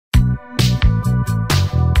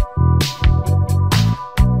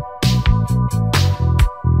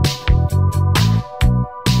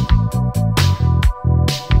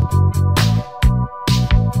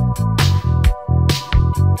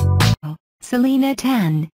Selena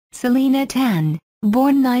Tan. Selena Tan,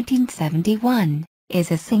 born 1971,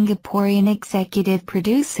 is a Singaporean executive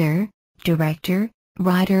producer, director,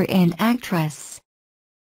 writer and actress.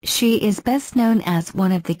 She is best known as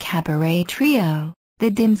one of the cabaret trio,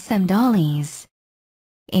 the Dim Sum Dollies.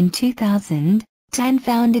 In 2000, Tan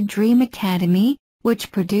founded Dream Academy,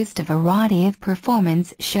 which produced a variety of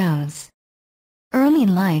performance shows. Early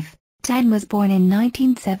life, Tan was born in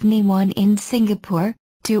 1971 in Singapore,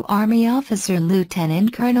 to Army officer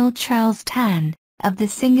Lieutenant Colonel Charles Tan, of the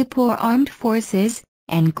Singapore Armed Forces,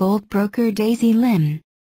 and gold broker Daisy Lim.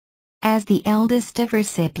 As the eldest of her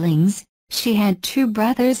siblings, she had 2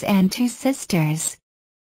 brothers and 2 sisters.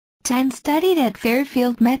 Tan studied at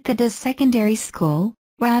Fairfield Methodist Secondary School,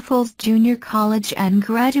 Raffles Junior College and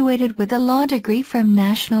graduated with a law degree from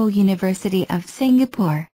National University of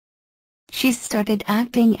Singapore. She started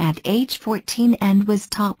acting at age 14 and was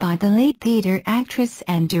taught by the late theatre actress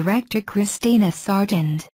and director Christina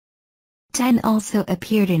Sargent. Tan also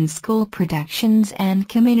appeared in school productions and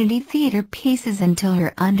community theatre pieces until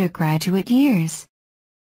her undergraduate years.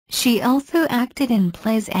 She also acted in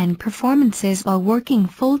plays and performances while working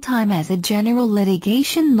full-time as a general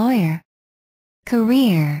litigation lawyer.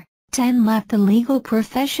 Career: Tan left the legal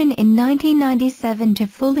profession in 1997 to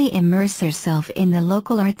fully immerse herself in the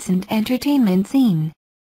local arts and entertainment scene.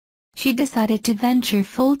 She decided to venture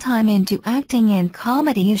full-time into acting and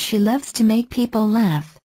comedy as she loves to make people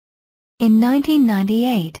laugh. In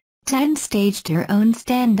 1998, Tan staged her own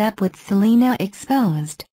stand-up with Selena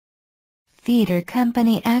Exposed. Theatre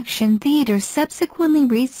company Action Theatre subsequently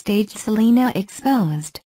restaged Selena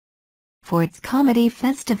Exposed for its comedy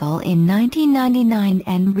festival in 1999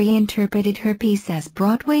 and reinterpreted her piece as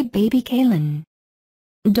Broadway Baby Kaylin.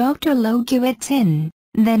 Dr. Low Guet Tin,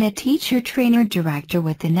 then a teacher-trainer-director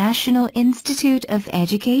with the National Institute of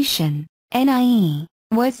Education, NIE,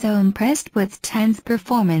 was so impressed with Tan's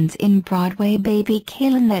performance in Broadway Baby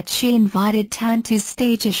Kaylin that she invited Tan to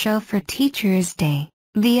stage a show for Teachers' Day,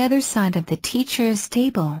 the other side of the teacher's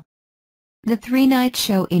table. The 3-night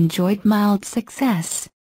show enjoyed mild success.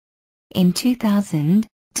 In 2000,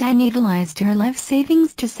 Tan utilized her life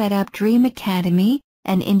savings to set up Dream Academy,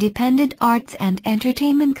 an independent arts and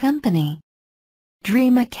entertainment company.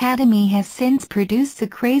 Dream Academy has since produced the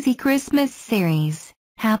Crazy Christmas series,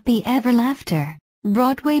 Happy Ever After,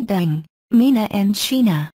 Broadway Bang, Meena and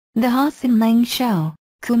Sheena, The Hassan Lang Show,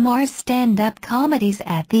 Kumar's stand-up comedies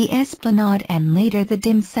at the Esplanade and later the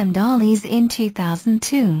Dim Sum Dollies in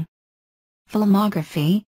 2002.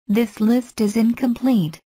 Filmography: this list is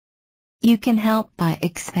incomplete. You can help by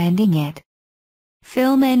expanding it.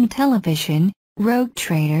 Film and television: Rogue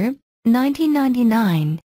Trader,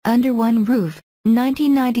 1999, Under One Roof,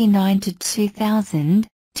 1999 to 2000,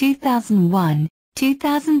 2001,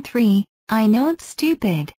 2003, I Know It's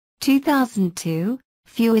Stupid, 2002,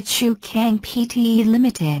 Fuichu Kang Pte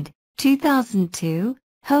Limited, 2002,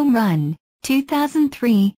 Home Run,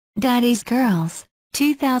 2003, Daddy's Girls,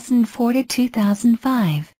 2004 to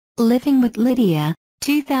 2005, Living with Lydia,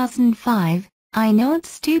 2005, I Know It's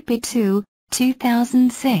Stupid 2,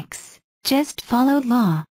 2006, Just Follow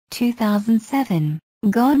Law, 2007,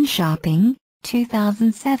 Gone Shopping,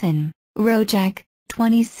 2007, Rojak,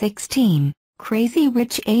 2016, Crazy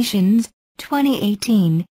Rich Asians,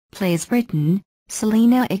 2018, Plays written,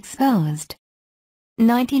 Selena Exposed.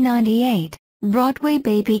 1998, Broadway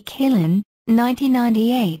Baby Kaylin,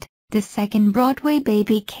 1998, The Second Broadway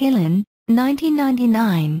Baby Kaylin,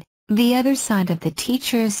 1999, The Other Side of the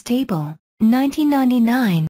Teacher's Table, 1999.